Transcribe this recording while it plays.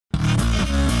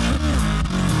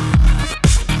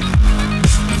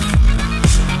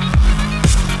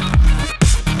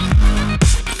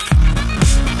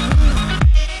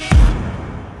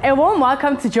warm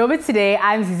welcome to Joburg Today.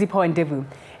 I'm Zizipho Ndevu.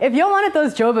 If you're one of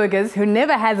those Joburgers who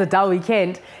never has a dull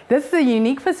weekend, this is a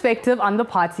unique perspective on the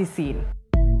party scene.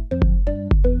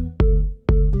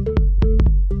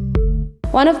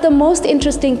 One of the most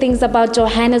interesting things about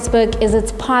Johannesburg is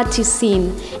its party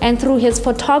scene, and through his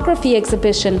photography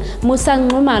exhibition, Musa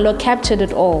Nxumalo captured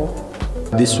it all.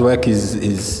 This work is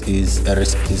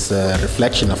a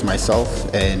reflection of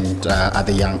myself and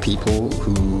other young people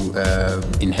who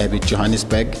inhabit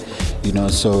Johannesburg.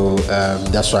 So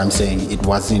that's why I'm saying it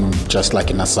wasn't just like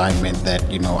an assignment that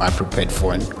I prepared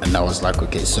for, and I was like,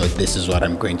 okay, so this is what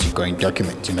I'm going to go and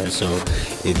document. So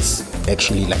it's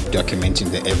actually like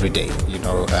documenting the everyday,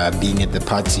 being at the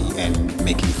party and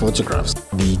making photographs.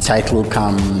 The title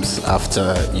comes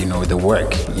after the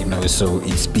work, so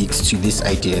it speaks to this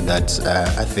idea that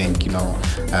I think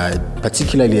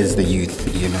particularly as the youth,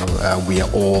 we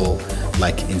are all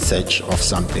like in search of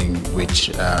something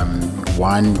which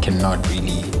one cannot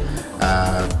really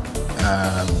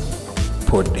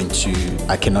put into,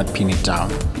 I cannot pin it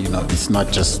down. It's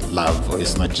not just love or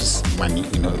it's not just money.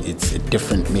 It's a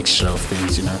different mixture of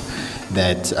things.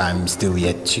 That I'm still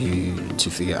yet to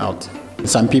figure out.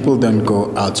 Some people don't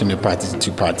go out on a party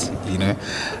to party,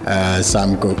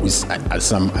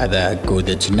 Some either go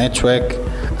there to network,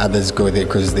 others go there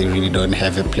because they really don't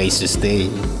have a place to stay.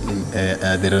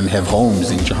 They don't have homes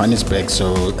in Johannesburg,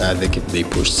 so they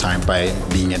push time by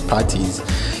being at parties.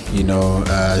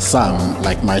 Some,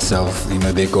 like myself,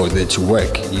 they go there to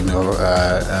work,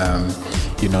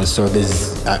 so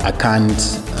I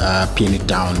can't pin it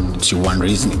down to one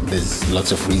reason. There's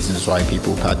lots of reasons why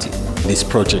people party. This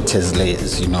project has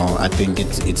layers, I think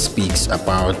it speaks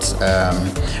about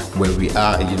where we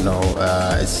are,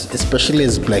 especially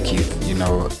as Black youth,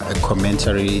 a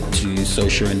commentary to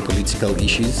social and political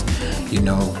issues,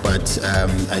 but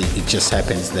it just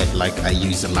happens that like I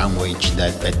use a language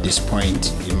that at this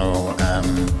point,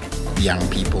 young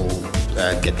people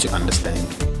get to understand.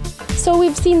 So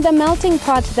we've seen the melting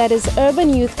pot that is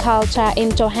urban youth culture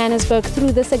in Johannesburg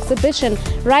through this exhibition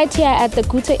right here at the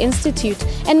Goethe Institute.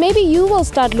 And maybe you will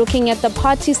start looking at the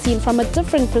party scene from a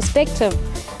different perspective.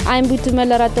 I'm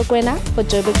Butumela Ratokwena for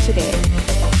Joburg Today.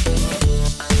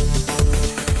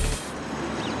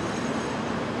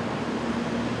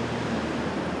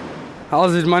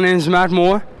 How's it? My name is Matt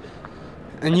Moore,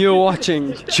 and you're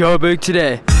watching Joburg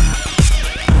Today.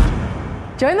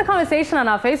 Join the conversation on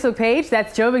our Facebook page,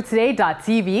 that's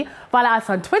joburgtoday.tv. Follow us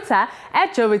on Twitter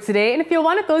at Joburg Today. And if you're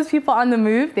one of those people on the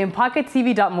move, then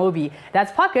pockettv.mobi.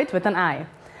 That's pocket with an I.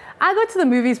 I go to the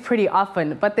movies pretty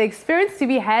often, but the experience to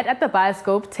be had at the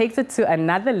Bioscope takes it to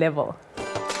another level.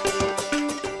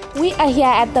 We are here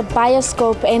at the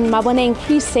Bioscope in Maboneng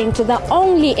Precinct, the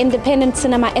only independent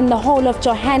cinema in the whole of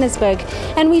Johannesburg.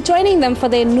 And we're joining them for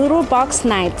their Noodle Box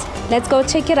night. Let's go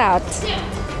check it out.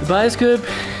 The Bioscope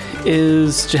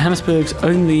is Johannesburg's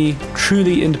only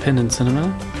truly independent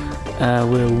cinema.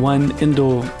 We're one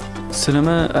indoor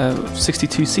cinema,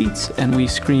 62 seats, and we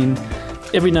screen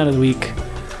every night of the week.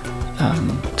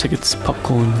 Tickets,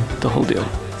 popcorn, the whole deal.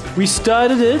 We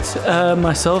started it,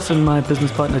 myself and my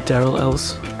business partner Daryl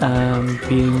Els,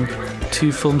 being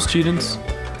two film students.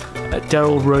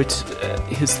 Daryl wrote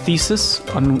his thesis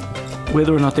on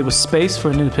whether or not there was space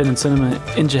for an independent cinema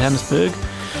in Johannesburg.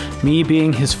 Me,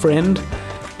 being his friend,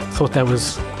 thought that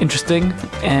was interesting,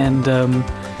 and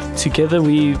together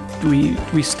we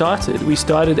started. We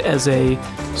started as a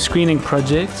screening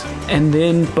project, and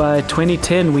then by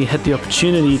 2010 we had the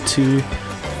opportunity to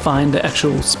find the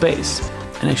actual space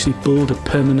and actually build a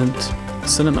permanent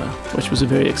cinema, which was a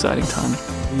very exciting time.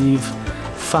 We've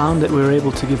found that we're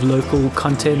able to give local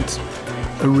content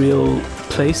a real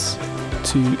place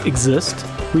to exist.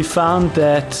 We found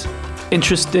that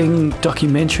interesting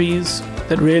documentaries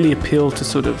that really appeal to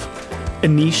sort of a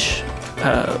niche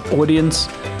audience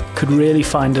could really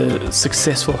find a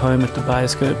successful home at the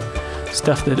Bioscope.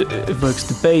 Stuff that evokes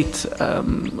debate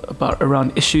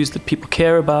around issues that people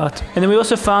care about. And then we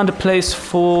also found a place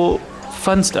for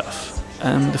fun stuff,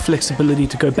 the flexibility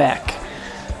to go back,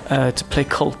 to play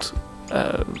cult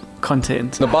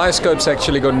content. The Bioscope's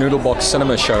actually got Noodle Box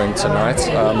Cinema showing tonight.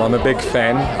 I'm a big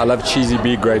fan. I love cheesy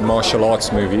B-grade martial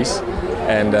arts movies,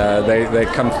 and they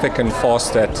come thick and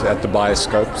fast at the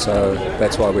Bioscope, so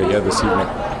that's why we're here this evening.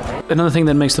 Another thing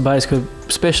that makes the Bioscope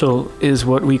special is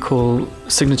what we call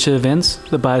signature events,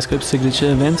 the Bioscope signature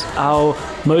events. Our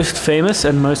most famous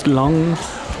and most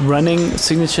long-running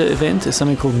signature event is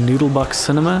something called Noodle Box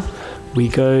Cinema. We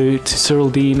go to Cyril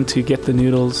Dean to get the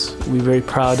noodles. We're very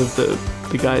proud of the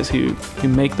guys who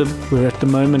make them. We're at the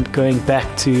moment going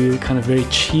back to kind of very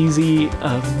cheesy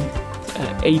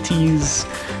 80s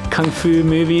kung fu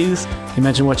movies.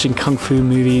 Imagine watching kung fu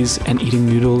movies and eating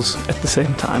noodles at the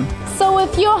same time. So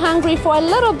if you're hungry for a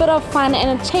little bit of fun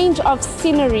and a change of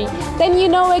scenery, then you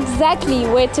know exactly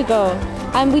where to go.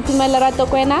 I'm Vitumela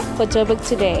Ratokwena for Joburg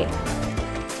Today.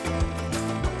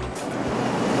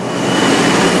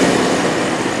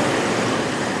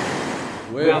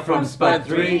 We're from Spud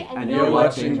 3 and you're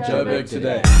watching Joburg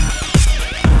Today.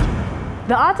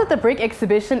 The Art of the Brick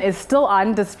exhibition is still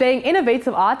on, displaying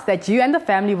innovative art that you and the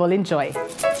family will enjoy.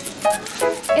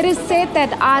 It is said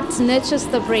that art nurtures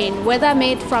the brain, whether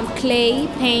made from clay,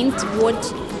 paint, wood,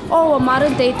 or a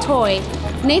modern-day toy.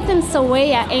 Nathan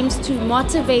Saweya aims to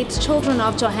motivate children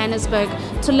of Johannesburg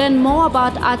to learn more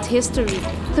about art history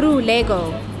through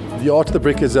Lego. The Art of the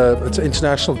Brick is it's an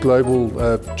international global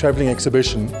travelling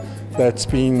exhibition that's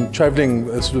been travelling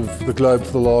sort of the globe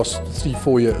for the last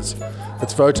 3-4 years.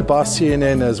 It's voted by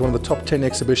CNN as one of the top 10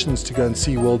 exhibitions to go and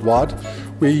see worldwide.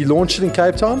 We launched it in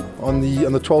Cape Town on the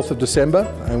 12th of December,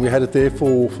 and we had it there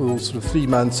for sort of 3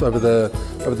 months over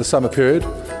the summer period.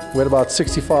 We had about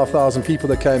 65,000 people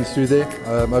that came through there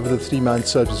over the 3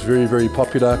 months, so it was very, very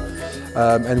popular.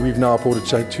 And we've now brought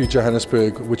it to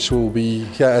Johannesburg, which will be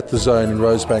here at the Zone in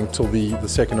Rosebank till the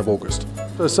 2nd of August.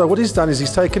 So what he's done is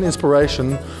he's taken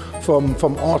inspiration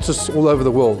from artists all over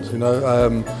the world, you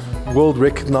know, world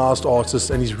recognized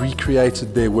artists, and he's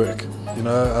recreated their work. You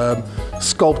know,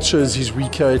 sculptures, he's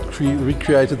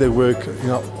recreated their work. You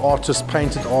know, artists,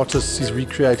 painted artists, he's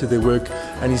recreated their work,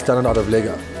 and he's done it out of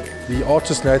Lego. The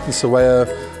artist Nathan Saweya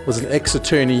was an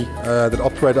ex-attorney that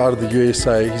operated out of the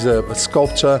USA. He's a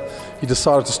sculptor. He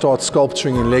decided to start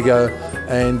sculpturing in Lego,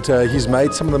 and he's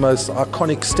made some of the most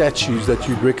iconic statues that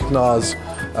you'd recognize,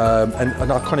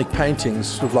 and iconic paintings,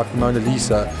 sort of like the Mona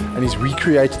Lisa, and he's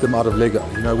recreated them out of Lego.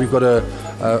 You know, we've got a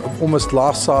almost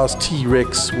life-size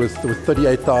T-Rex with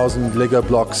 38,000 Lego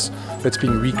blocks that's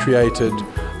been recreated.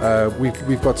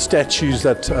 We've got statues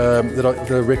that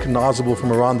are recognizable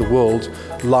from around the world,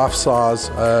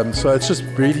 life-size. So it's just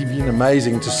really been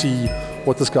amazing to see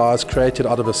what this guy has created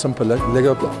out of a simple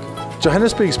Lego block.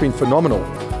 Johannesburg's been phenomenal.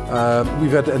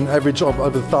 We've had an average of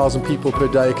over 1,000 people per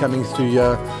day coming through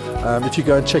here. If you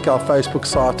go and check our Facebook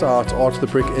site out, Art of the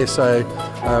Brick SA,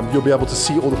 you'll be able to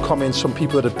see all the comments from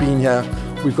people that have been here.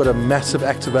 We've got a massive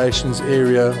activations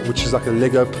area, which is like a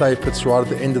Lego play pits right at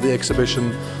the end of the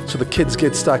exhibition. So the kids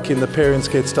get stuck in, the parents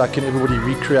get stuck in, everybody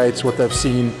recreates what they've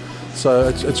seen. So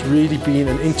it's really been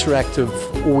an interactive,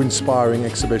 awe-inspiring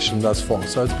exhibition thus far.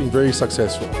 So it's been very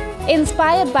successful.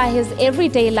 Inspired by his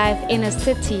everyday life in a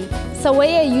city,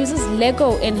 Saweya uses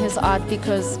Lego in his art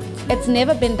because it's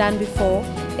never been done before,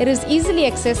 it is easily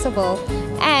accessible,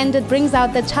 and it brings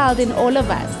out the child in all of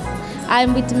us.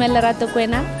 I'm Vitumela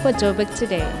Ratokwena for Joburg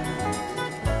Today.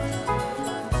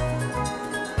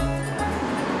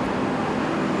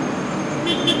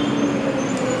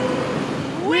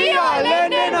 We are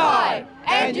London High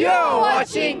and you're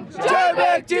watching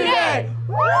Joburg Today.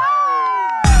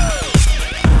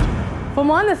 For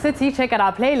more on the city, check out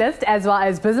our playlist as well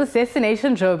as Business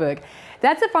Destination Joburg.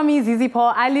 That's it from me, Zizi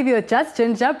Paul. I leave you with Just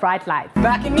Ginger, Bright Lights.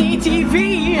 Back in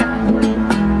ETV.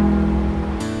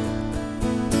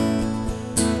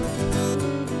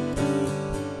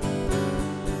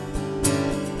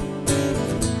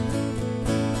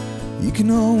 You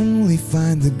can only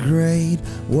find the great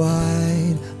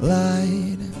white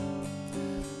light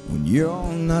when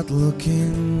you're not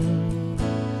looking,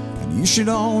 and you should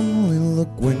only look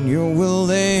when you're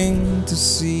willing to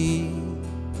see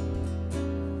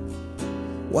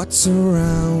what's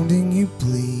surrounding you.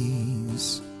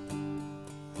 Please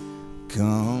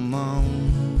come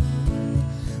on,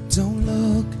 don't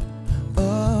look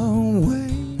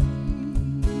away,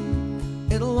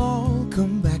 it'll all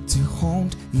come back to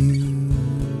haunt you.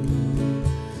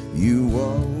 You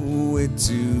owe it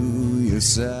to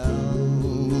yourself,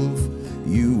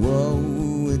 you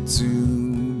owe it to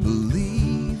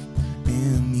believe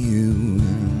in you.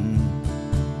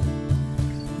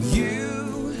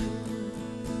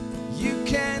 You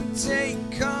can take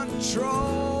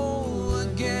control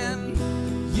again,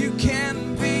 you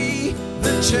can be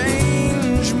the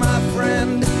change, my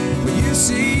friend, when you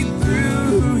see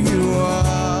through who you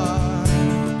are.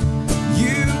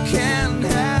 You can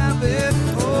have it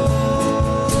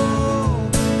all,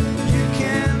 you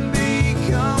can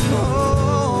become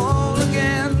whole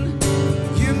again.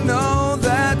 You know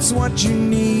that's what you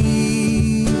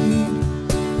need,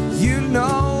 you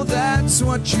know that's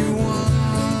what you want.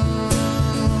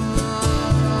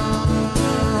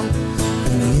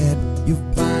 And yet you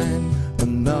find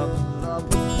another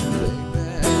lover,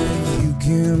 baby. You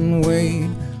can wait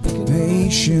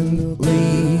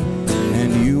patiently,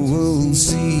 and you will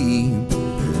see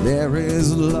there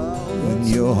is love in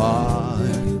your heart.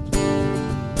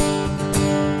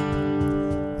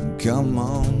 come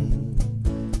on,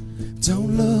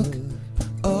 don't look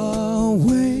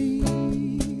away.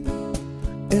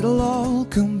 It'll all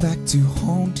come back to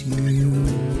haunt you.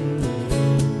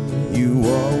 You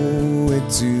owe it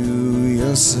to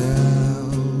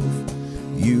yourself.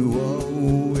 You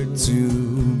owe it to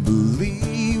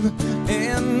believe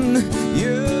in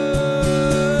you.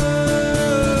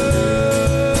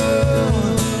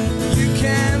 You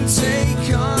can take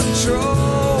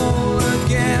control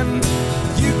again.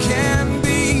 You can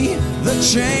be the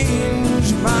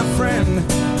change, my friend.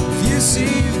 If you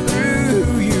see through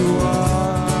who you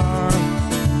are,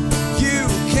 you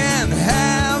can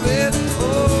have it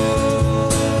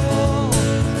all.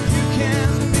 You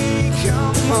can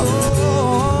become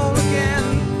whole again.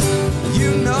 You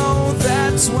know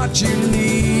that's what you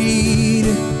need.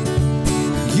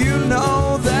 You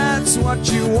know that's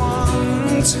what you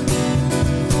want.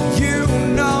 You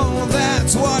know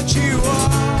that's what you are.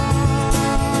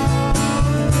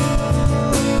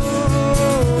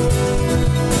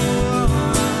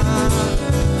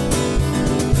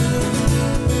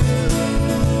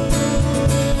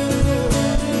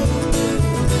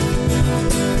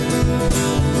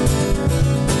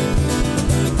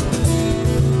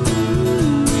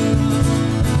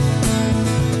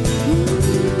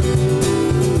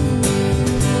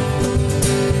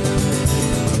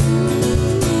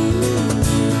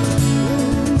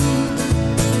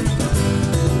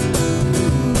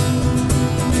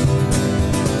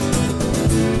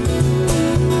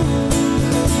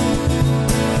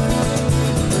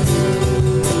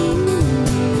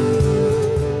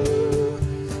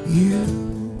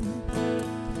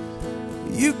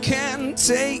 You can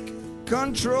take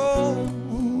control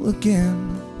again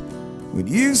when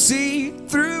you see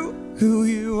through who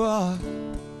you are.